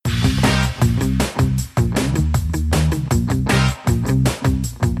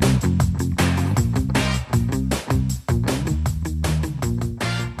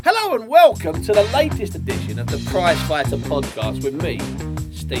welcome to the latest edition of the Prizefighter Podcast with me,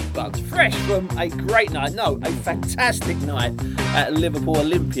 Steve Bunce. Fresh from a great night, a fantastic night at Liverpool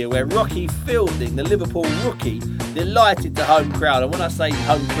Olympia where Rocky Fielding, the Liverpool rookie, delighted the home crowd. And when I say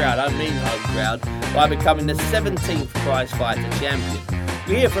home crowd, I mean home crowd, by becoming the 17th Prizefighter champion.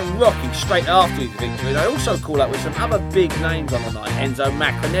 We hear from Rocky straight after his victory, and I also call up with some other big names on the night. Enzo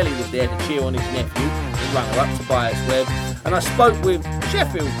Maccarinelli was there to cheer on his nephew, the runner-up Tobias Webb, and I spoke with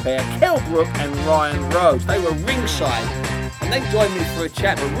Sheffield pair Kell, Brook and Rhodes. They were ringside, and they joined me for a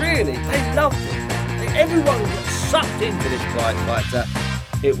chat, but really, they loved it. Everyone got sucked into this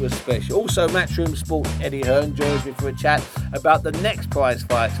Prizefighter. It was special. Also, Matchroom Sports' Eddie Hearn joins me for a chat about the next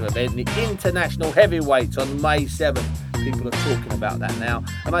Prizefighter event, the International Heavyweights on May 7th. People are talking about that now.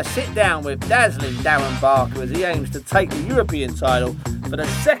 And I sit down with Dazzling Darren Barker as he aims to take the European title for the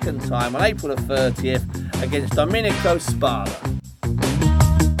second time on April the 30th against Domenico Spada.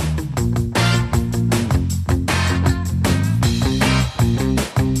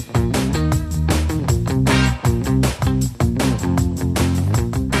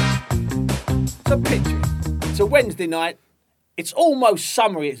 So picture it. It's a Wednesday night. It's almost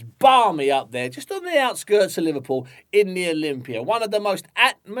summery, it's balmy up there, just on the outskirts of Liverpool in the Olympia. One of the most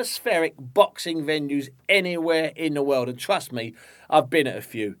atmospheric boxing venues anywhere in the world. And trust me, I've been at a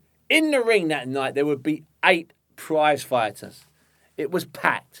few. In the ring that night, there would be 8 prize fighters. It was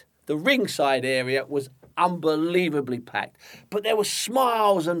packed. The ringside area was unbelievably packed. But there were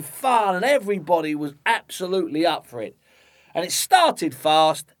smiles and fun and everybody was absolutely up for it. And it started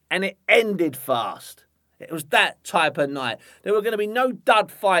fast and it ended fast. It was that type of night. There were going to be no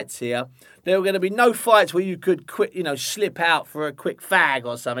dud fights here. There were going to be no fights where you could slip out for a quick fag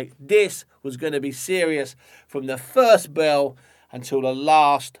or something. This was going to be serious from the first bell until the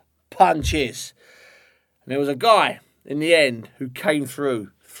last punches. And there was a guy in the end who came through.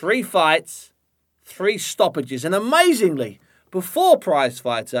 3 fights, 3 stoppages. And amazingly, before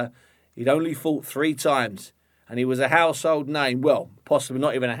Prizefighter, he'd only fought 3 times. And he was a household name. Well, possibly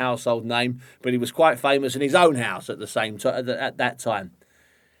not even a household name, but he was quite famous in his own house at the same time. At that time.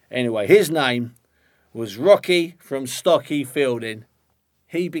 Anyway, his name was Rocky from Stocky Fielding.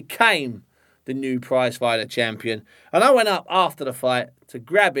 He became the new Prizefighter champion, and I went up after the fight to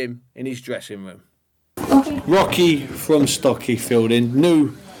grab him in his dressing room. Rocky from Stocky Fielding,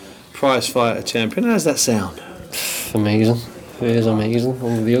 new Prizefighter champion. How does that sound? Amazing. It is amazing.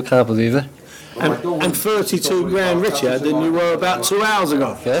 I can't believe it. And 32 grand richer than you were about 2 hours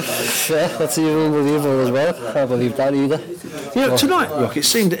ago. Yeah, that's even unbelievable as well. Can't believe that either. Tonight, Rock, it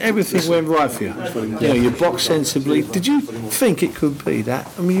seemed that everything went right for you. You boxed sensibly. Did you think it could be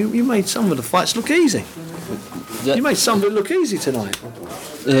that? I mean, you made some of the fights look easy. Yeah. You made some of it look easy tonight.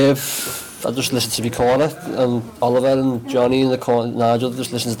 I just listened to my corner, and Oliver and Johnny in the corner, Nigel,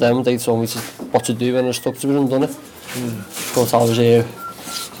 just listened to them. They told me what to do, and I stuck to it and done it. Thought I was here.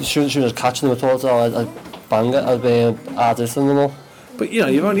 As soon as I was catching them, I thought I'd bang it, I'd be harder than them all. But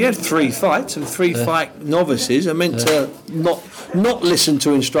you've only had 3 fights, and 3 fight novices are meant to not listen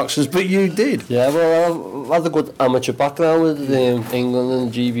to instructions, but you did. Yeah, well, I had a good amateur background with England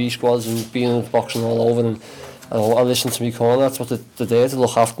and GB squads and being in boxing all over, and I listened to my corner. That's what they're there to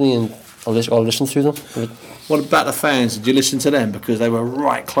look after me, and I'll listen to them. What about the fans? Did you listen to them because they were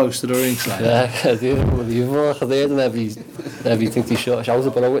right close to the ringside? Yeah, I did. I heard them everything they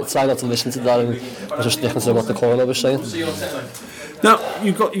shouted, but I tried not to listen to that, and I was just listening to what the corner was saying. Now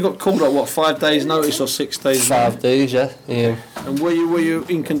you got called up 5 days notice or 6 days? 5 days, yeah. And were you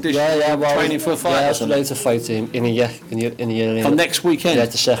in condition? Well, training for a fight? Yeah, I was ready to fight in a year. On next weekend? Yeah,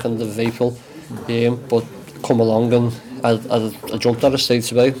 the 2nd of April. But come along and I jumped at it straight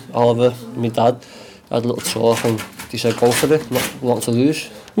away. Oliver, my dad, had a little talk and he said go for it, not to lose.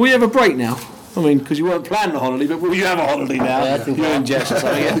 Will you have a break now? I mean, because you weren't planning a holiday, but will you have a holiday now? Yeah, I think you're in Jess or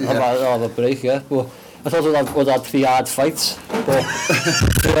something. I'll have a break, yeah. But I thought I'd had 3 hard fights, but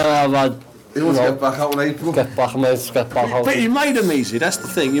I've had. You want to get back out in April? Get back out. But you made them easy, that's the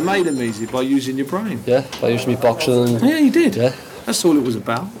thing. You made them easy by using your brain. Yeah, by using my boxing. Yeah, you did. Yeah. That's all it was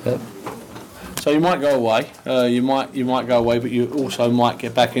about. Yeah. So you might go away. You might go away, but you also might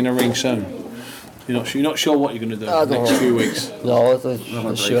get back in the ring soon. You're not sure what you're going to do the next few weeks. No,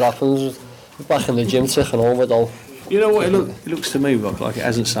 let's see what happens. Back in the gym ticking over though. You know what? It looks to me, Rock, like it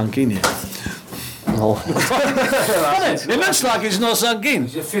hasn't sunk in yet. No. It looks like it's not sunk in.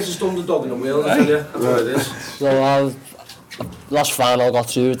 Your fittest underdog in the world, I tell you. That's what it is. So last final I got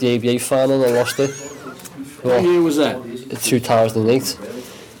to the ABA final and I lost it. What year was that? 2008.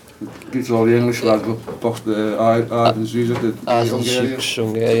 It's all the English lads, but boxed Ivan Zuzak, the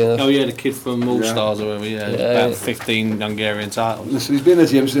Hungarian. Oh yeah, the kid from All Stars or whatever. About 15 Hungarian titles. Listen, he's been in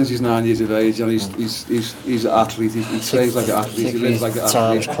the gym since he's 9 years of age, and he's an athlete. He trains like an athlete. He lives like an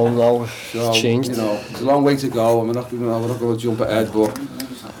athlete. Times come now. So, changed. You know, it's a long way to go, and we're not going to jump ahead, but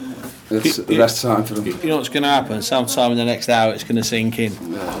it's the best time for him. You know what's going to happen? Sometime in the next hour, it's going to sink in.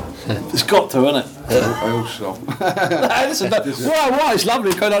 It's got to, isn't it? I hope so. Listen, why? It's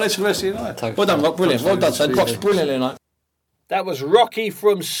lovely going on this for the rest of the night. Well done, Rock. Brilliant. Well done, son. Boxed brilliantly tonight. That was Rocky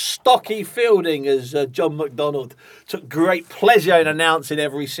from Stocky Fielding, as John McDonald took great pleasure in announcing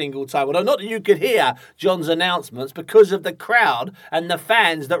every single time. Although not that you could hear John's announcements because of the crowd and the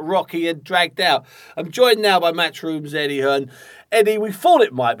fans that Rocky had dragged out. I'm joined now by Matchroom's Eddie Hearn. Eddie, we thought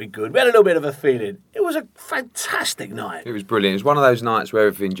it might be good. We had a little bit of a feeling. It was a fantastic night. It was brilliant. It was one of those nights where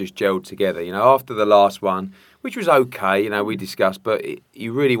everything just gelled together. You know, after the last one, which was okay, you know, we discussed, but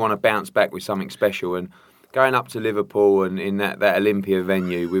you really want to bounce back with something special. And going up to Liverpool and in that Olympia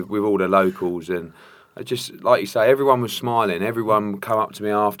venue with all the locals, and just like you say, everyone was smiling. Everyone come up to me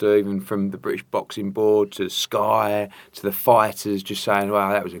after, even from the British Boxing Board to Sky to the fighters, just saying,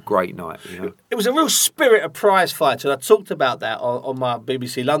 "Wow, that was a great night." You know? It was a real spirit of Prizefighter. And I talked about that on my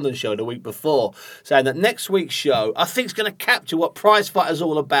BBC London show the week before, saying that next week's show I think is going to capture what Prizefighter's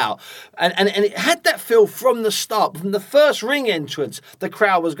all about, and it had that feel from the start, from the first ring entrance. The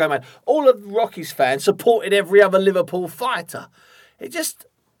crowd was going mad. All of Rocky's fans supported every other Liverpool fighter. It just.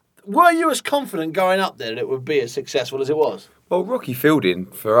 Were you as confident going up there that it would be as successful as it was? Well, Rocky Fielding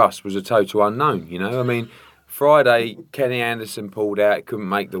for us was a total unknown, you know. I mean, Friday, Kenny Anderson pulled out, couldn't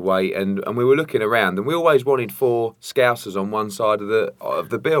make the weight, and we were looking around, and we always wanted 4 Scousers on one side of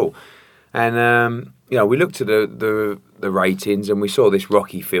the bill. And, you know, we looked at the ratings, and we saw this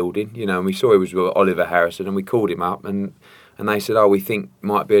Rocky Fielding, you know, and we saw it was Oliver Harrison, and we called him up, and they said, we think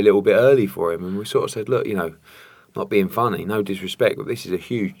might be a little bit early for him. And we sort of said, look, you know, not being funny, no disrespect, but this is a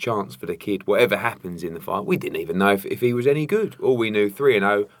huge chance for the kid. Whatever happens in the fight, we didn't even know if he was any good. All we knew,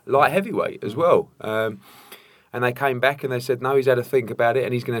 3-0, light heavyweight as well. And they came back and they said, no, he's had a think about it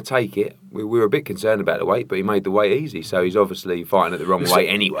and he's going to take it. We were a bit concerned about the weight, but he made the weight easy. So he's obviously fighting at the wrong weight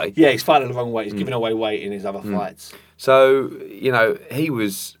anyway. Yeah, he's fighting at the wrong weight. He's giving away weight in his other fights. So, you know,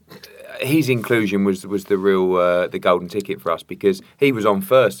 his inclusion was the real the golden ticket for us, because he was on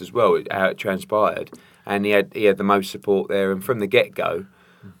first as well, how it transpired. And he had the most support there, and from the get-go,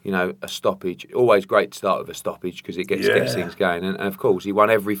 you know, a stoppage. Always great to start with a stoppage because it gets things going. And of course, he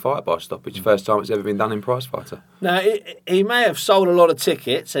won every fight by stoppage. First time it's ever been done in Prizefighter. Now, he may have sold a lot of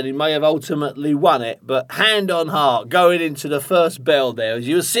tickets and he may have ultimately won it, but hand on heart, going into the first bell there, as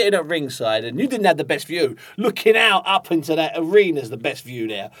you were sitting at ringside and you didn't have the best view, looking out up into that arena's the best view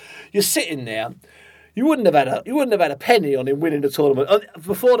there. You're sitting there. You wouldn't have had a penny on him winning the tournament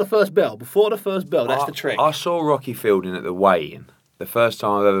before the first bell. That's the trick. I saw Rocky Fielding at the weigh-in the first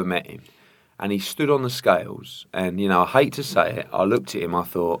time I've ever met him, and he stood on the scales. And you know, I hate to say it, I looked at him. I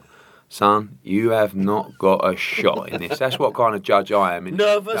thought, son, you have not got a shot in this. That's what kind of judge I am.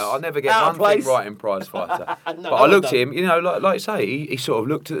 Nervous. I never get one thing right in Prizefighter. But I looked at him, you know, like you say, he sort of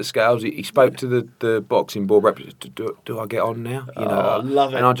looked at the scales. He spoke to the boxing board representative. Do I get on now? You know, I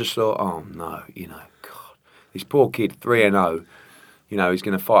love it. And I just thought, oh no, you know. This poor kid, 3-0, you know, he's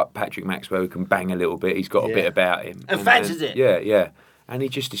going to fight Patrick Maxwell, who can bang a little bit. He's got a bit about him. And fancies it. Yeah. And he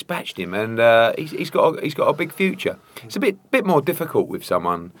just dispatched him, and he's got a big future. It's a bit more difficult with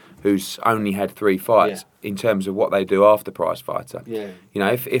someone who's only had 3 fights in terms of what they do after Prizefighter. Yeah. You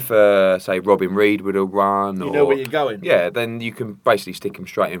know, if say Robin Reed would have run, you know where you're going. Yeah, then you can basically stick him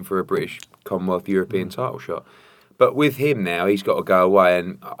straight in for a British, Commonwealth, European title shot. But with him now, he's got to go away,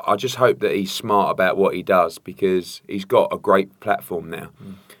 and I just hope that he's smart about what he does, because he's got a great platform now.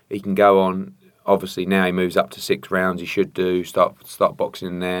 He can go on. Obviously, now he moves up to 6 rounds. He should start boxing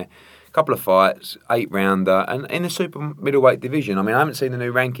in there. A couple of fights, 8-rounder, and in the super-middleweight division. I mean, I haven't seen the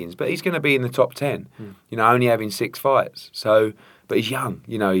new rankings, but he's going to be in the top 10. You know, only having 6 fights. So, but he's young.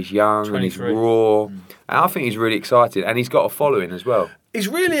 You know, he's young 23. And he's raw. And I think he's really excited, and he's got a following as well. He's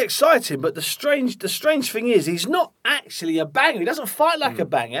really exciting, but the strange thing is he's not actually a banger. He doesn't fight like a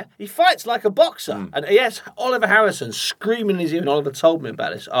banger. He fights like a boxer. And he has Oliver Harrison screaming in his ear, and Oliver told me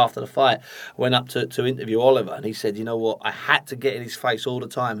about this after the fight. I went up to interview Oliver, and he said, you know what, I had to get in his face all the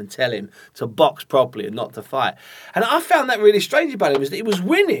time and tell him to box properly and not to fight. And I found that really strange about him, is that he was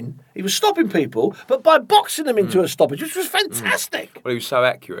winning, he was stopping people, but by boxing them into a stoppage, which was fantastic. Well, he was so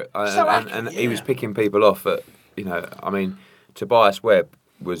accurate. And he was picking people off at, you know, I mean, Tobias Webb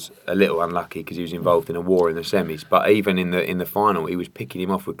was a little unlucky because he was involved in a war in the semis, but even in the final, he was picking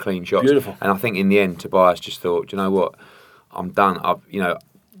him off with clean shots. Beautiful. And I think in the end, Tobias just thought, you know what, I'm done.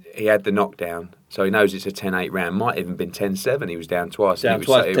 he had the knockdown, so he knows it's a 10-8 round. Might even been 10-7. He was down twice. Down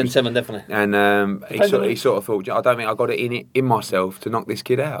twice, 10-7 definitely. And he sort of thought, I don't think I got it in myself to knock this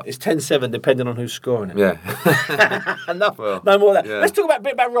kid out. It's 10-7 depending on who's scoring it. Yeah. Enough. Well, no more of that. yeah. Let's talk a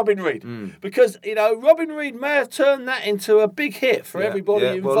bit about Robin Reid because Robin Reid may have turned that into a big hit for everybody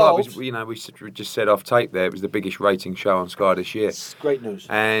involved. Well, like we just said off tape there, it was the biggest rating show on Sky this year. It's great news.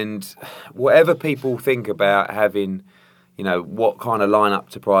 And whatever people think about having, what kind of lineup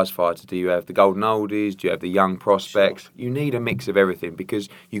to Prizefighter? Do you have the golden oldies? Do you have the young prospects? Sure. You need a mix of everything because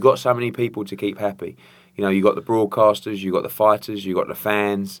you've got so many people to keep happy. You've got the broadcasters, you've got the fighters, you've got the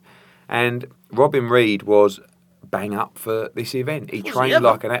fans. And Robin Reid was bang up for this event. He trained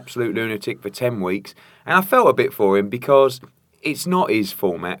like an absolute lunatic for 10 weeks. And I felt a bit for him because it's not his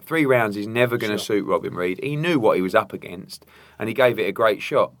format. 3 rounds is never going to suit Robin Reid. He knew what he was up against and he gave it a great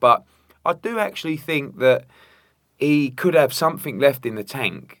shot. But I do actually think that he could have something left in the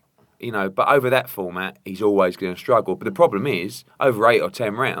tank, but over that format, he's always going to struggle. But the problem is, over 8 or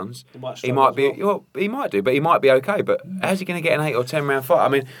 10 rounds, he might be, he might do, but he might be okay. But how's he going to get an 8 or 10 round fight? I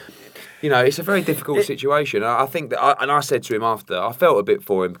mean, it's a very difficult situation. I think that, I said to him after, I felt a bit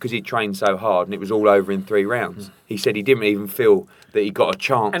for him because he trained so hard and it was all over in 3 rounds. He said he didn't even feel that he got a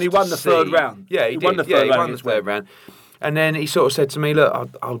chance. And he won the third round. Yeah, he won the third round. And then he sort of said to me,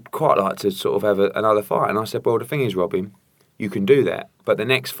 look, I'd quite like to sort of have another fight. And I said, well, the thing is, Robin, you can do that. But the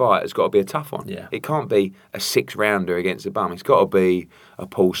next fight has got to be a tough one. Yeah. It can't be a 6-rounder against a bum. It's got to be a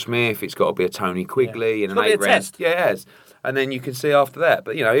Paul Smith. It's got to be a Tony Quigley in an 8 round. Yeah, it has. And then you can see after that.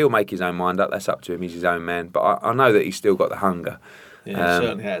 But, he'll make his own mind up. That's up to him. He's his own man. But I know that he's still got the hunger. Yeah, he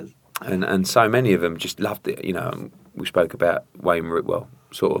certainly has. And so many of them just loved it. We spoke about Wayne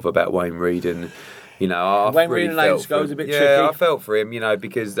Reid and... Wayne Reid and Lanes goes a bit tricky. Yeah, I felt for him,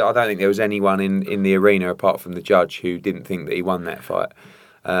 because I don't think there was anyone in the arena apart from the judge who didn't think that he won that fight.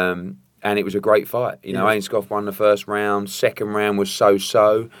 And it was a great fight. Ainscough won the first round, second round was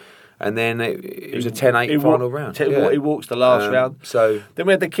so-so, and then it was a 10-8 final round. He walks the last round. So then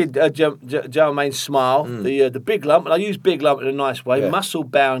we had the kid, Jermaine Smile, the big lump, and I use big lump in a nice way,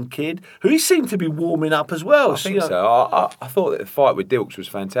 muscle-bound kid, who he seemed to be warming up as well. I think so. I thought that the fight with Dilks was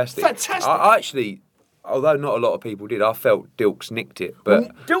fantastic. I actually... Although not a lot of people did, I felt Dilks nicked it.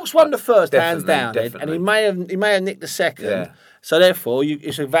 But Dilks won the first, hands down, and he may have nicked the second. Yeah. So therefore,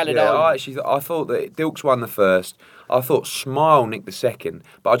 it's a valid argument. I thought that Dilks won the first. I thought Smile nicked the second,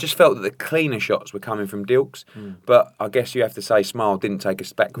 but I just felt that the cleaner shots were coming from Dilks. But I guess you have to say Smile didn't take a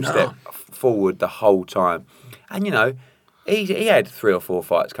step forward the whole time, and He had 3 or 4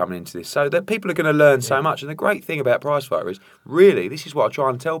 fights coming into this, so that people are going to learn so much. And the great thing about Prizefighter is, really, this is what I try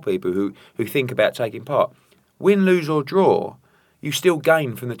and tell people who think about taking part. Win, lose or draw, you still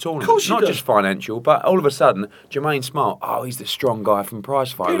gain from the tournament. Of course you do. Not just financial, but all of a sudden, Jermaine Smart, he's the strong guy from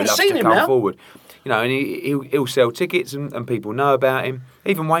Prizefighter. He loves to come forward. And he'll sell tickets and people know about him.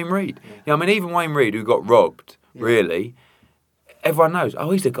 Even Wayne Reid. Even Wayne Reid, who got robbed, really, everyone knows,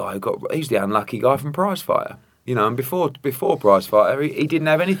 he's the guy he's the unlucky guy from Prizefighter. And before Prizefighter, he didn't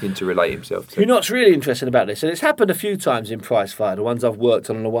have anything to relate himself to. You know what's really interesting about this, and it's happened a few times in Prizefighter, the ones I've worked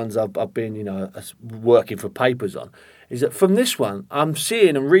on and the ones I've been, working for papers on, is that from this one, I'm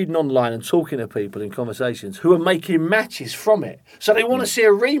seeing and reading online and talking to people in conversations who are making matches from it. So they want to see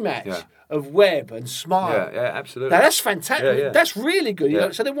a rematch of Webb and Smile. Yeah, absolutely. Now, that's fantastic. Yeah. That's really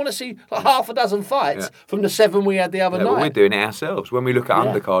good. So they want to see half a dozen fights from the 7 we had the other night. Well, we're doing it ourselves. When we look at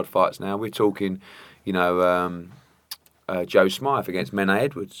undercard fights now, we're talking... Joe Smythe against Mene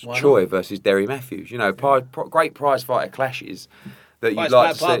Edwards, Choi versus Derry Matthews. Great Prizefighter clashes that you'd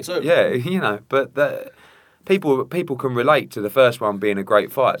like to see. Yeah, but people can relate to the first one being a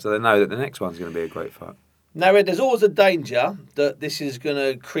great fight, so they know that the next one's going to be a great fight. Now, Ed, there's always a danger that this is going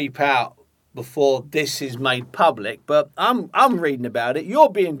to creep out before this is made public, but I'm reading about it.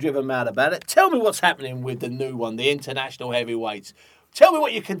 You're being driven mad about it. Tell me what's happening with the new one, the international heavyweights. Tell me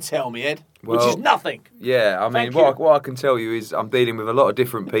what you can tell me, Ed, which is nothing. Yeah, what I can tell you is I'm dealing with a lot of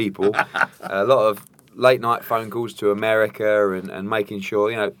different people, a lot of late-night phone calls to America and making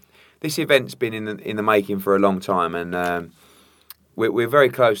sure, this event's been in the making for a long time, and we're very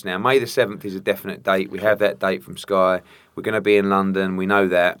close now. May the 7th is a definite date. We have that date from Sky. We're going to be in London. We know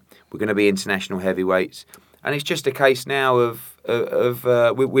that. We're going to be international heavyweights. And it's just a case now of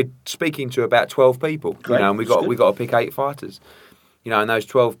we're speaking to about 12 people, and we got to pick 8 fighters. And those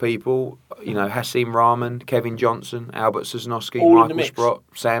 12 people, Hassim Rahman, Kevin Johnson, Albert Sosnowski, Michael Sprott,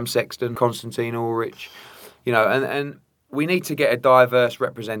 Sam Sexton, Konstantin Ulrich, and we need to get a diverse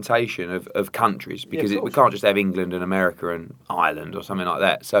representation of countries, because we can't just have England and America and Ireland or something like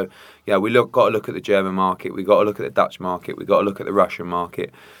that. So, we've got to look at the German market, we've got to look at the Dutch market, we've got to look at the Russian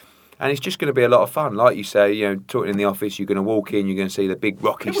market. And it's just going to be a lot of fun. Like you say, talking in the office, you're going to walk in, you're going to see the big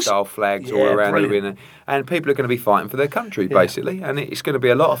Rocky-style flags all around the arena. And people are going to be fighting for their country, basically. And it's going to be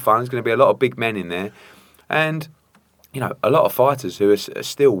a lot of fun. There's going to be a lot of big men in there. And, a lot of fighters who are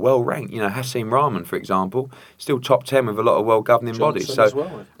still well-ranked. Hassim Rahman, for example, still top 10 with a lot of well-governing bodies.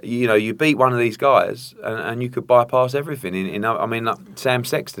 So, you beat one of these guys and you could bypass everything. Like Sam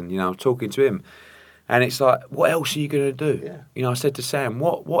Sexton, I was talking to him. And it's like, what else are you going to do? Yeah. I said to Sam,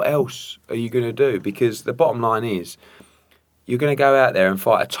 what else are you going to do? Because the bottom line is, you're going to go out there and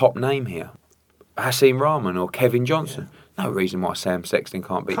fight a top name here. Hassim Rahman or Kevin Johnson. Yeah. No reason why Sam Sexton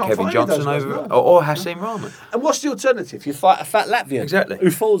can't beat Kevin Johnson or Hassim Rahman. And what's the alternative? You fight a fat Latvian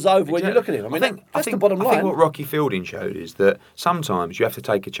who falls over when you look at him. I think that's the bottom line. I think what Rocky Fielding showed is that sometimes you have to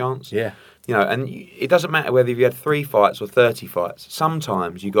take a chance. Yeah. And it doesn't matter whether you had 3 fights or 30 fights.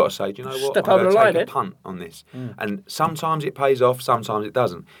 Sometimes you got to say, do you know what? Step over the line, take a punt on this. And sometimes it pays off, sometimes it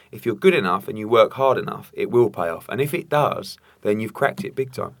doesn't. If you're good enough and you work hard enough, it will pay off. And if it does, then you've cracked it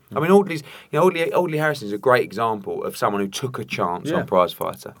big time. I mean, Audley Harrison is a great example of someone who took a chance on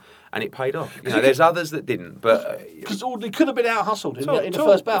Prizefighter. And it paid off. There's others that didn't, but because Audley could have been out-hustled in the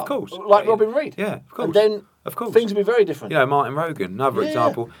first bout, of course, like Robin Reid. Yeah, of course. And then, of course, things would be very different. Martin Rogan, another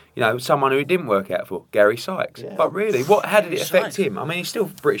example. Someone who it didn't work out for, Gary Sykes. Yeah. But really, how did it affect him? I mean, he's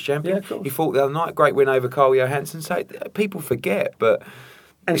still British champion. Yeah, he fought the other night, great win over Carl Johansson. So people forget, but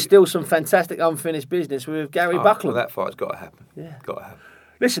and still some fantastic unfinished business with Gary Buckland. Well, that fight's got to happen. Yeah, got to happen.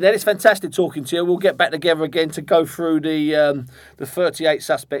 Listen, Ed, it's fantastic talking to you. We'll get back together again to go through the 38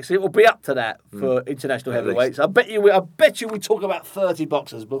 suspects. It will be up to that for international heavyweights. I bet you we talk about 30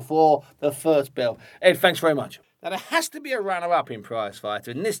 boxers before the first bell. Ed, thanks very much. Now, there has to be a runner-up in Prizefighter,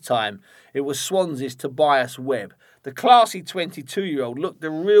 and this time it was Swansea's Tobias Webb. The classy 22-year-old looked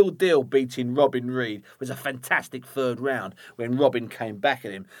the real deal beating Robin Reid. It was a fantastic third round when Robin came back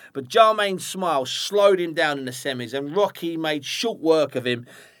at him. But Jermaine Smile slowed him down in the semis, and Rocky made short work of him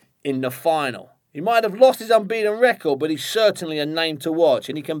in the final. He might have lost his unbeaten record, but he's certainly a name to watch,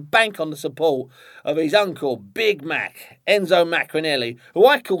 and he can bank on the support of his uncle, Big Mac, Enzo Maccarinelli, who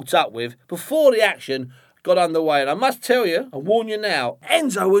I caught up with before the action got underway. And I must tell you, I warn you now,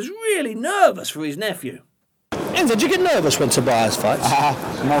 Enzo was really nervous for his nephew. Enzo, do you get nervous when Tobias fights?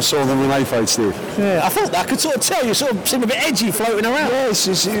 More so than when I fight, Steve. Yeah, I thought that. I could sort of tell you sort of seem a bit edgy floating around.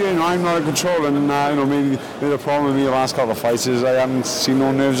 Yes, I'm not in control, and maybe the problem with me the last couple of fights is I haven't seen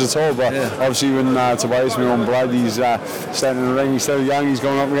no nerves at all. But obviously when Tobias, my own blood, he's standing in the ring, he's still young, he's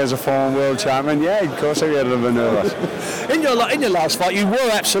going up against a former world champion. Yeah, of course I get a little bit nervous. In your last fight, you were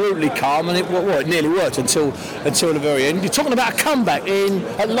absolutely calm, and it nearly worked until the very end. You're talking about a comeback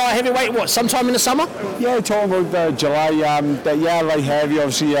at light heavyweight, sometime in the summer? Yeah, talking about July. Light heavy.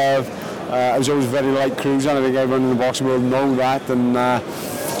 Obviously, I was always very light cruising. I think everyone in the boxing world know that, and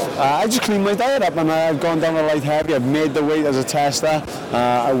I just cleaned my diet up, and I've gone down to light heavy. I've made the weight as a tester.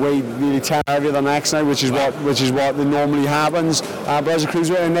 I weighed nearly 10 heavier the next night, which is what normally happens. But as a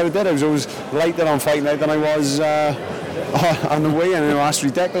cruiserweight, I never did. I was always lighter on fight night than I was on the way, and that's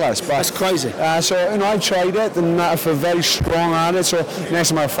ridiculous. But that's crazy. So I tried it, and I feel very strong at it. So next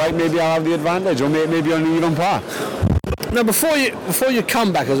time I fight, maybe I'll have the advantage, or maybe on an even par. Now, before you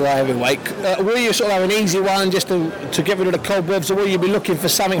come back as a heavyweight, will you sort of have an easy one just to get rid of the cobwebs, or will you be looking for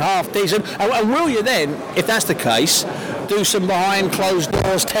something half decent? And will you then, if that's the case, do some behind closed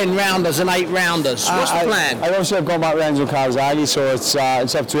doors 10-rounders and 8-rounders? What's the plan? I obviously have gone back with Enzo Maccarinelli, so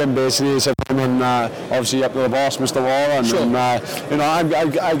it's up to him basically. It's up to him, and obviously up to the boss, Mr. Warren. Sure. And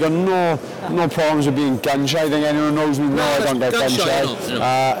I've got no problems with being gun shy. I think anyone knows me. No, I don't get gun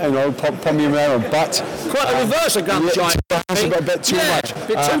shy. Put me in there, but quite the reverse of gun shy. That's a bit too much. A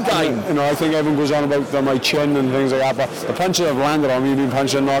bit too game. I think everyone goes on about my chin and things like that, but the punches I've landed on me have been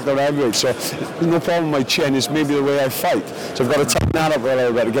punches and knocked out heavyweight. So there's no problem with my chin. It's maybe the way I fight. So I've got to tighten that up a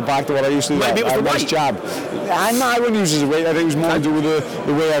little bit to get back to what I used to do. Maybe it was the weight. Jab. I wouldn't use it as a weight. I think it was more to do with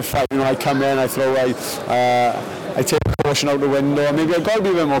the way I fight. I come in, I throw, I take caution out the window. Maybe I've got to be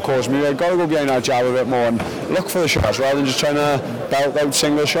a bit more cautious. Maybe I've got to go behind that jab a bit more and look for the shots rather than just trying to belt out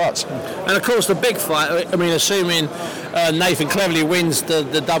single shots. And of course the big fight, assuming Nathan cleverly wins the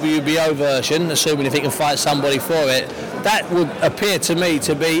WBO version, assuming if he can fight somebody for it, that would appear to me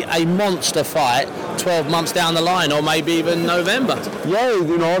to be a monster fight 12 months down the line, or maybe even November. Yeah,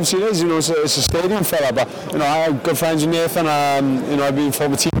 obviously it is. It's a stadium fella, but I have good friends with Nathan. I've been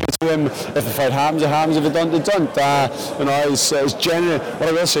former teammates If the fight happens, it happens. If it don't, it don't. It's generated. What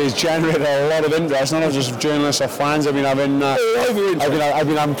I will say is generated a lot of interest, not just journalists or fans. I've been having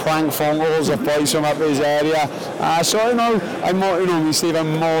prank phone calls of boys from up his area. I'm more, Steve,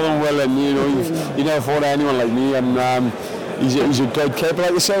 I'm more than willing. You never fought anyone like me, and he's a good kid. But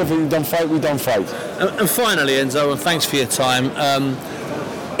like you said, if we don't fight, we don't fight. And finally, Enzo, and thanks for your time.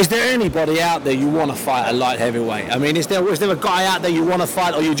 Is there anybody out there you want to fight at light heavyweight? I mean, is there a guy out there you want to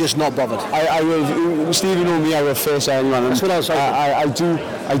fight, or you're just not bothered? I will, Steve, you know me, I will face anyone. That's what I was hoping.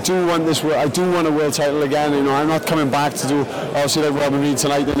 I do want this. I do want a world title again. I'm not coming back to do obviously like Robin Reed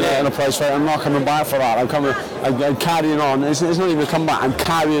tonight in a prize fight. I'm not coming back for that. I'm carrying on. It's not even a comeback. I'm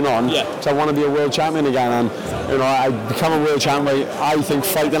carrying on. Yeah. So I want to be a world champion again, and I become a world champion. I think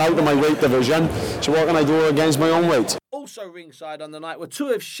fighting out of my weight division. So what can I do against my own weight? Also ringside on the night were two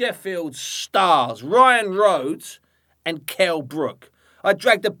of Sheffield's stars, Ryan Rhodes and Kell Brook. I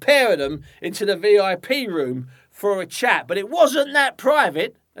dragged a pair of them into the VIP room for a chat, but it wasn't that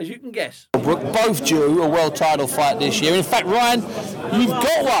private, as you can guess. Brook, both due a world title fight this year. In fact, Ryan, you've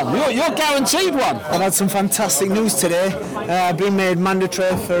got one. You're guaranteed one. I've had some fantastic news today. I've been made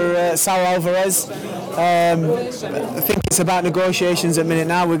mandatory for Saul Alvarez. I think it's about negotiations at the minute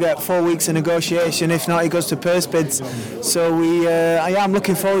now. We've got 4 weeks of negotiation. If not, he goes to purse bids. So I'm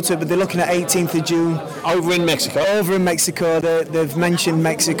looking forward to it, but they're looking at 18th of June. Over in Mexico? Over in Mexico. They've mentioned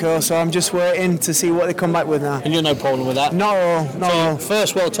Mexico, so I'm just waiting to see what they come back with now. And you're no problem with that? No.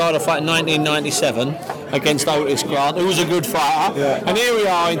 First world title fight in 1997 against Otis Grant, who was a good fighter. Yeah. And here we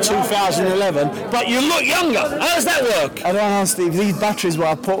are in 2011, but you look younger. How does that work? I don't know, Steve. These batteries what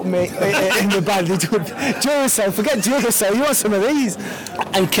I put me in the bag, they do Duracell. Forget Duracell. You want some of these?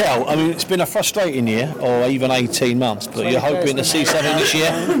 And Kell, I mean, it's been a frustrating year, or even 18 months, but you're hoping to see something this year?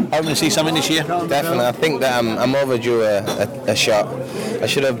 Definitely. I think that I'm overdue a shot. I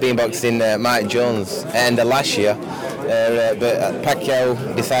should have been boxing Mike Jones end of last year. But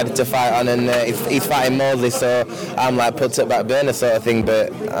Pacquiao decided to fight on, and he's fighting Mosley, so I'm like put to back burner sort of thing.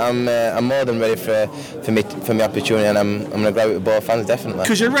 But I'm more than ready for my opportunity, and I'm going to grab it with both hands, definitely.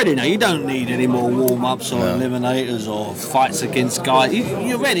 Because you're ready now. You don't need any more warm-ups or eliminators or fights against guys.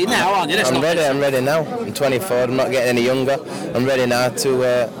 You're ready now, aren't you? I'm ready now. I'm 24. I'm not getting any younger. I'm ready now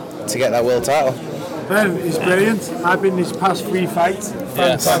to get that world title. Ben, he's brilliant. I've been in his past 3 fights.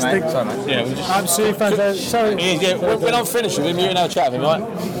 Fantastic. Absolutely fantastic. Sorry. When I'm finished with him, you can have a chat with him, right?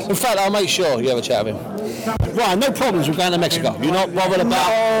 In fact, I'll make sure you have a chat with him. Right, no problems with going to Mexico. You're not bothered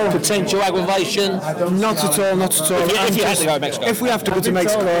about potential aggravation? Not at all. If you have to go to Mexico? If we have to go to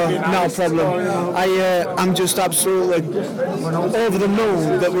Mexico, not a problem. I'm just absolutely over the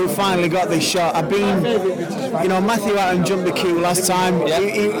moon that we've finally got this shot. I've been, Matthew Hearn jumped the queue last time. Yeah.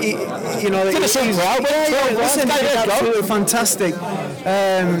 Absolutely fantastic.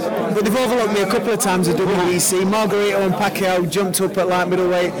 But they've overlooked me a couple of times at WBC. Margarito and Pacquiao jumped up at light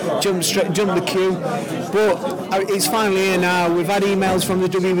middleweight, jumped the queue. But it's finally here now. We've had emails from the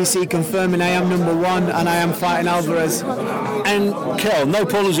WBC confirming I am number 1 and I am fighting Alvarez. And Kell, no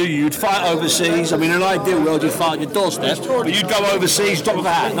problems with you. You'd fight overseas. I mean, in an ideal world, you'd fight on your doorstep, but you'd go overseas, drop of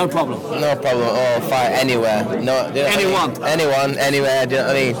a hat, no problem. No problem at all. Fight anywhere. Anyone, anywhere. Do you know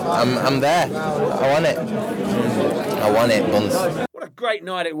what I mean? I'm there. I want it, Bunce. What a great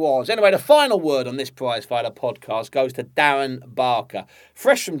night it was. Anyway, the final word on this Prizefighter podcast goes to Darren Barker.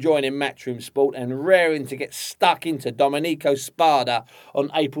 Fresh from joining Matchroom Sport and raring to get stuck into Domenico Spada on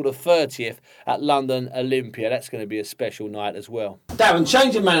April the 30th at London Olympia. That's going to be a special night as well. Darren,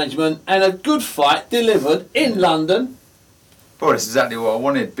 change of management and a good fight delivered in London. Well, that's exactly what I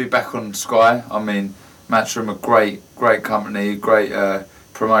wanted. Be back on Sky. I mean, Matchroom, a great company, great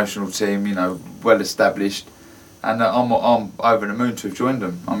promotional team, well established. And I'm over the moon to have joined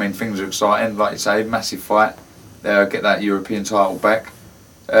them. I mean, things are exciting. Like you say, massive fight. Get that European title back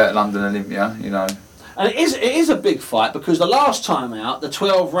at London Olympia, And it is a big fight because the last time out, the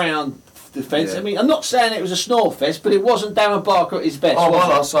 12-round defence, I mean, I'm not saying it was a snore fest, but it wasn't Darren Barker at his best. You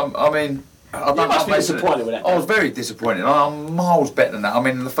must be disappointed with that. I was very disappointed. I'm miles better than that. I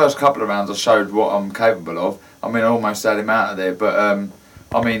mean, in the first couple of rounds, I showed what I'm capable of. I mean, I almost had him out of there, but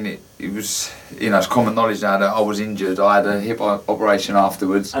it was, it's common knowledge now that I was injured. I had a hip operation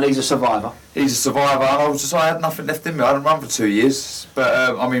afterwards. And he's a survivor. He's a survivor, and I had nothing left in me. I hadn't run for 2 years,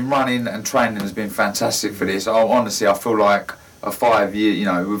 but running and training has been fantastic for this. Honestly, I feel like a 5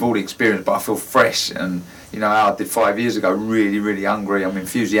 year, with all the experience, but I feel fresh. And how I did 5 years ago, really, really hungry. I'm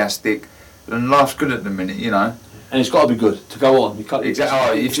enthusiastic, and life's good at the minute. And it's got to be good to go on. You can't,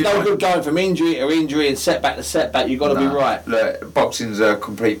 Exactly. It's no good going from injury to injury and setback to setback. You've got to be right. Look, boxing's a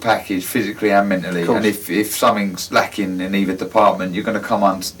complete package, physically and mentally. And if something's lacking in either department, you're going to come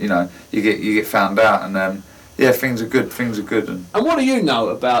on. You get found out. And things are good. And what do you know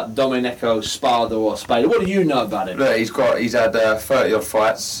about Domenico Spada or Spada? What do you know about him? Look, he's had 30 odd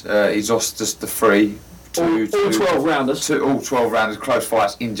fights. He's lost just the 3. All 12 rounders. All 12 rounders, close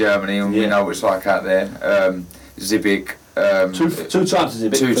fights in Germany, and we know what it's like out there. Zibic. Two times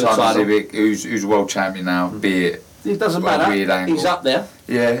Zibic. 2 times Zibic, who's world champion now, be it. It doesn't matter. He's up there.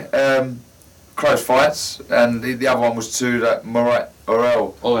 Yeah. Close fights, and the other one was to that Morel.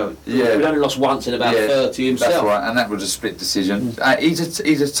 He only lost once in about 30 himself. That's right, and that was a split decision.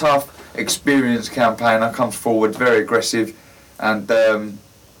 He's a tough, experienced campaigner, comes forward, very aggressive, and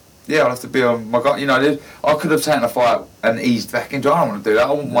I'll have to be on my guy. I could have taken a fight and eased back into. I don't want to do that.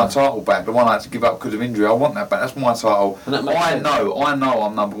 I want my title back. The one I had to give up because of injury. I want that back. That's my title. I know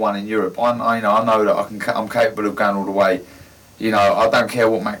I'm number 1 in Europe. I know that I'm capable of going all the way. I don't care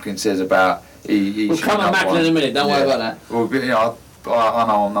what Macklin says about. We'll come on Macklin in a minute. Don't worry about that. Well, I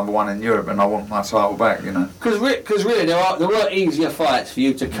know I'm number 1 in Europe, and I want my title back. Because really, there were easier fights for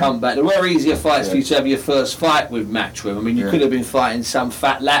you to come back. There were easier fights for you to have your first fight with Matchroom. I mean, you could have been fighting some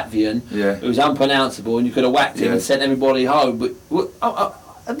fat Latvian who was unpronounceable, and you could have whacked him and sent everybody home. But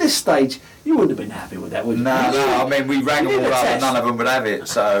at this stage, you wouldn't have been happy with that, would you? No. I mean, we rang them all up, and none of them would have it.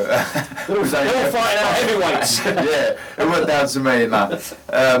 So they were fighting out heavyweights. It wasn't down to me. No.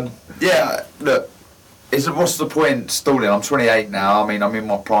 Look. What's the point stalling? I'm 28 now. I mean, I'm in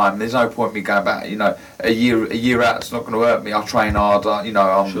my prime. There's no point me going back. A year out, it's not going to hurt me. I train hard.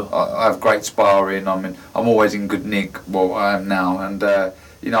 I have great sparring. I'm always in good nick. Well, I am now, and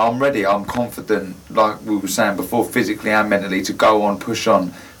I'm ready. I'm confident, like we were saying before, physically and mentally, to go on, push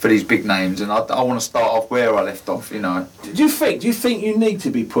on for these big names. And I want to start off where I left off. Do you think you need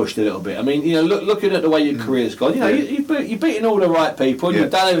to be pushed a little bit? I mean, looking at the way your career's gone, you've beaten all the right people, and you've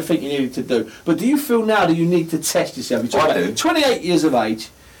done everything you needed to do. But do you feel now that you need to test yourself? I do. 28 years of age.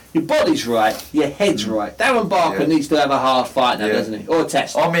 Your body's right, your head's right. Darren Barker needs to have a hard fight now, doesn't he? Or a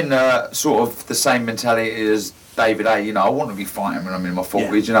test. I'm in sort of the same mentality as David A. I want to be fighting when I'm in my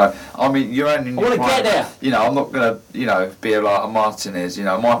 40s. I mean, you're only in your prime. I want to get there. I'm not going to, be like a Martinez.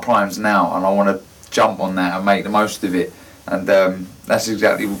 My prime's now, and I want to jump on that and make the most of it. And that's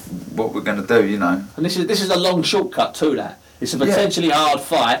exactly what we're going to do. And this is a long shortcut to that. It's a potentially hard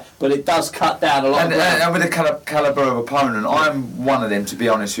fight, but it does cut down a lot of ground. And with the calibre of opponent, I'm one of them, to be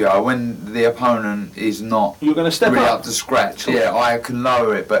honest with you. When the opponent is not You're gonna step really up to scratch, I can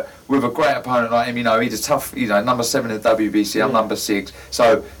lower it. But with a great opponent like him, he's a tough, number 7 in the WBC, I'm number 6.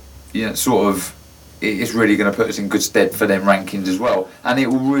 So, sort of, it's really going to put us in good stead for them rankings as well. And it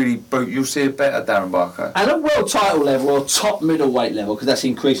will really boot, you'll see a better Darren Barker. And at world title level or top middleweight level, because that's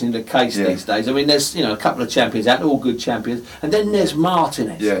increasingly the case these days. I mean, there's a couple of champions out, all good champions. And then there's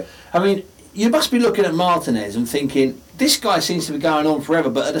Martinez. Yeah. I mean, you must be looking at Martinez and thinking, this guy seems to be going on forever.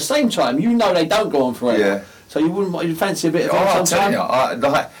 But at the same time, they don't go on forever. Yeah. So you fancy a bit of I'll tell you,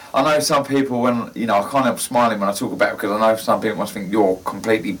 I know some people when, I can't help smiling when I talk about it, because I know some people must think you're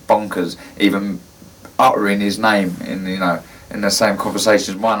completely bonkers, even uttering his name in the same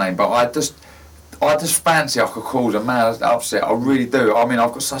conversation as my name, but I just fancy I could cause a man upset. I really do. I mean,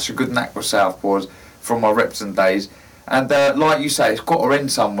 I've got such a good knack with southpaws from my Repton days, and like you say, it's got to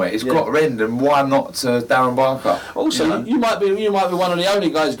end somewhere. It's got to end, and why not to Darren Barker? Also, you might be one of the only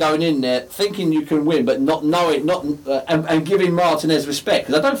guys going in there thinking you can win, but not knowing, and giving Martinez respect.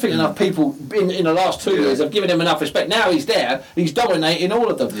 Because I don't think enough people in the last 2 years have given him enough respect. Now he's there, he's dominating all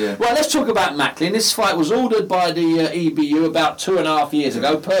of them. Yeah. Well, let's talk about Macklin. This fight was ordered by the EBU about 2.5 years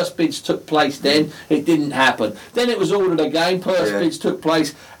ago. Purse bids took place then. It didn't happen. Then it was ordered again. Purse bids took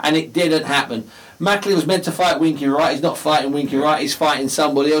place, and it didn't happen. Macklin was meant to fight Winky Wright. He's not fighting Winky Wright. He's fighting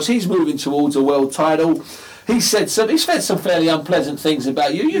somebody else. He's moving towards a world title. He's said some fairly unpleasant things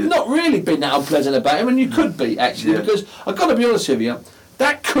about you. You've not really been that unpleasant about him, and you could be actually, because I've got to be honest with you,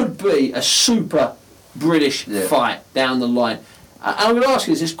 that could be a super British fight down the line. I'm going to ask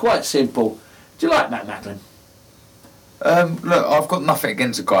you this. It's quite simple. Do you like Matt Macklin? Look, I've got nothing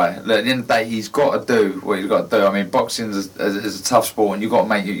against the guy. Look, at the end of the day, he's got to do what he's got to do. I mean, boxing is a tough sport, and you've got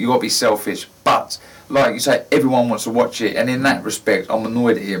to be selfish. But like you say, everyone wants to watch it, and in that respect, I'm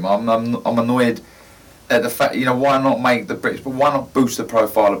annoyed at him. I'm annoyed at the fact, why not make the British, but why not boost the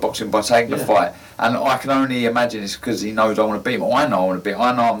profile of boxing by taking the fight? And I can only imagine it's because he knows I want to beat him. I know I want to beat him.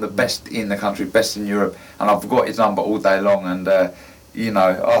 I know I'm the best in the country, best in Europe, and I've got his number all day long. And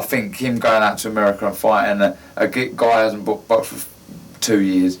I think him going out to America and fighting a guy who hasn't boxed for 2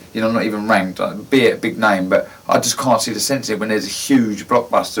 years, you know, not even ranked, be it a big name, but I just can't see the sense of it when there's a huge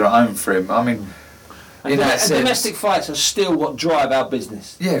blockbuster at home for him. I mean, and domestic fights are still what drive our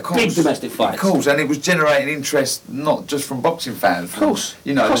business. Yeah, of course. Big domestic fights. Of course, and it was generating interest not just from boxing fans. Of course.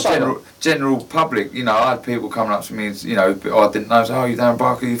 You know, the general public. You know, I had people coming up to me, and, you know, I didn't know, you Darren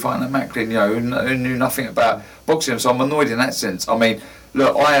Barker, you fighting at Macklin, you know, who knew nothing about boxing, so I'm annoyed in that sense. I mean,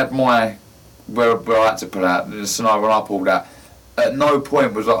 look, I had where I had to pull out, the scenario when I pulled out, at no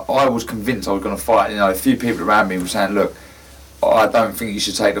point was I was convinced I was going to fight. You know, a few people around me were saying, look, I don't think you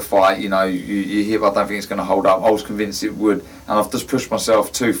should take the fight, you know, you hear, I don't think it's going to hold up. I was convinced it would, and I've just pushed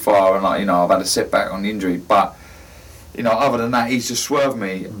myself too far, and you know, I've had a setback on the injury, but, you know, other than that, he's just swerved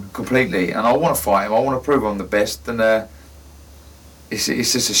me completely, and I want to fight him, I want to prove I'm the best, and it's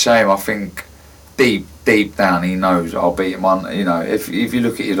just a shame. I think deep down he knows I'll beat him on, you know, if you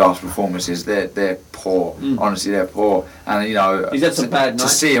look at his last performances, they're poor, honestly, they're poor, and, you know, he's had some bad nights. To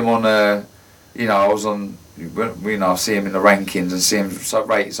see him on, you know, I was on, you know, I see him in the rankings and see him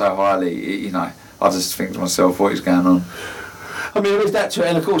rated so highly, you know, I just think to myself, what is going on? I mean, there is that to it,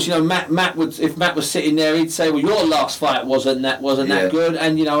 and of course, you know, Matt would, if Matt was sitting there, he'd say, "Well, your last fight wasn't that good,"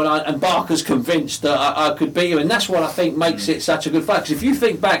 and you know, and Barker's convinced that I could beat him, and that's what I think makes it such a good fight. Because if you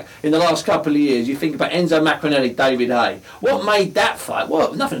think back in the last couple of years, you think about Enzo Maccarinelli, David Hay. What made that fight?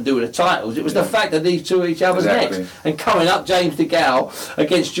 Well, nothing to do with the titles. It was the fact that these two are each other's necks, and coming up, James DeGale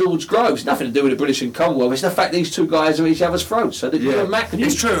against George Groves. Nothing to do with the British and Commonwealth. It's the fact these two guys are each other's throats. So that you and Mac,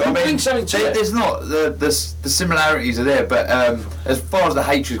 it's true. I mean, there's not the similarities are there, but as far as the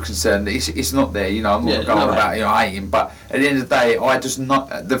hatred is concerned, it's not there. You know, I'm not going on about, you know, hating, but at the end of the day, I just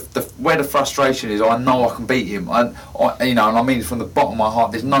not where the frustration is. I know I can beat him. I you know, and I mean it from the bottom of my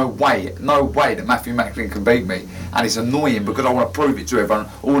heart. There's no way that Matthew Macklin can beat me, and it's annoying because I want to prove it to everyone,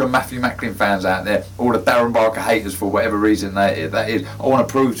 all the Matthew Macklin fans out there, all the Darren Barker haters for whatever reason that is. I want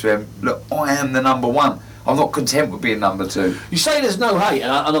to prove to them, look, I am the number one. I'm not content with being number two. You say there's no hate,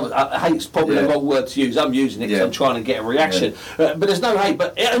 and I hate's probably the wrong word to use. I'm using it because I'm trying to get a reaction. But there's no hate.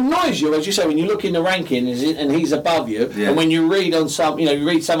 But it annoys you, as you say, when you look in the rankings and he's above you, and when you read on some, you know, you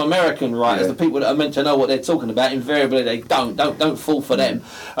read some American writers, the people that are meant to know what they're talking about, invariably they don't fall for them,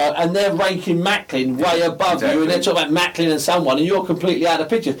 and they're ranking Macklin way above you, and they're talking about Macklin and someone, and you're completely out of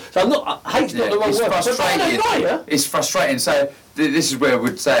the picture. So I'm not hate's not the wrong word. Frustrating. It's frustrating. So. This is where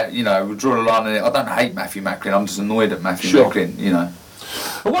we'd say, you know, we'd draw the line on it. I don't hate Matthew Macklin. I'm just annoyed at Matthew Macklin, you know.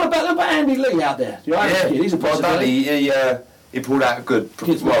 And what about Andy Lee out there? He's a possibility. He pulled out a good.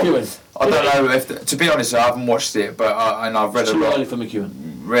 Well, I don't know if, to be honest, I haven't watched it, but I've read a lot. Too early for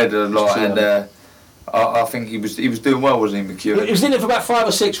McEwen. Read a lot, and I think he was doing well, wasn't he, McEwen? He was in it for about 5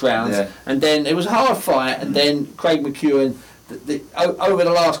 or 6 rounds, and then it was a hard fight, and then Craig McEwen. Over the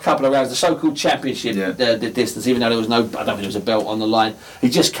last couple of rounds, the so-called championship, the distance, even though there was I don't think there was a belt on the line, he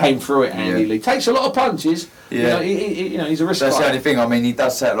just came through it. Andy Lee takes a lot of punches. Yeah, you know, he's a risk. That's the only thing. I mean, he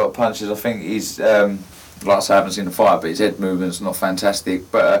does take a lot of punches. I think he's like I say, I haven't seen the fight, but his head movement's not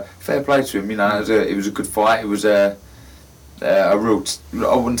fantastic. But fair play to him. You know, it was a good fight. It was a real,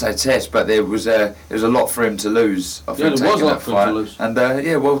 I wouldn't say test, but there was a lot for him to lose. I think there was a lot for him to lose. And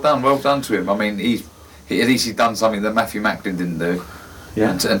well done to him. I mean, at least he'd done something that Matthew Macklin didn't do.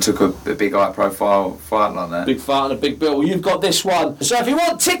 Yeah. And took a big high-profile fight like that. Big fight and a big bill. Well, you've got this one. So if you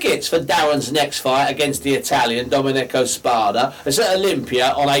want tickets for Darren's next fight against the Italian, Domenico Spada, it's at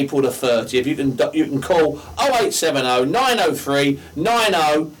Olympia on April the 30th. You can call 0870 903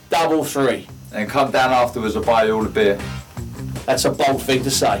 9033. And come down afterwards and buy you all the beer. That's a bold thing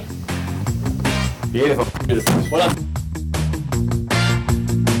to say. Beautiful. Well done.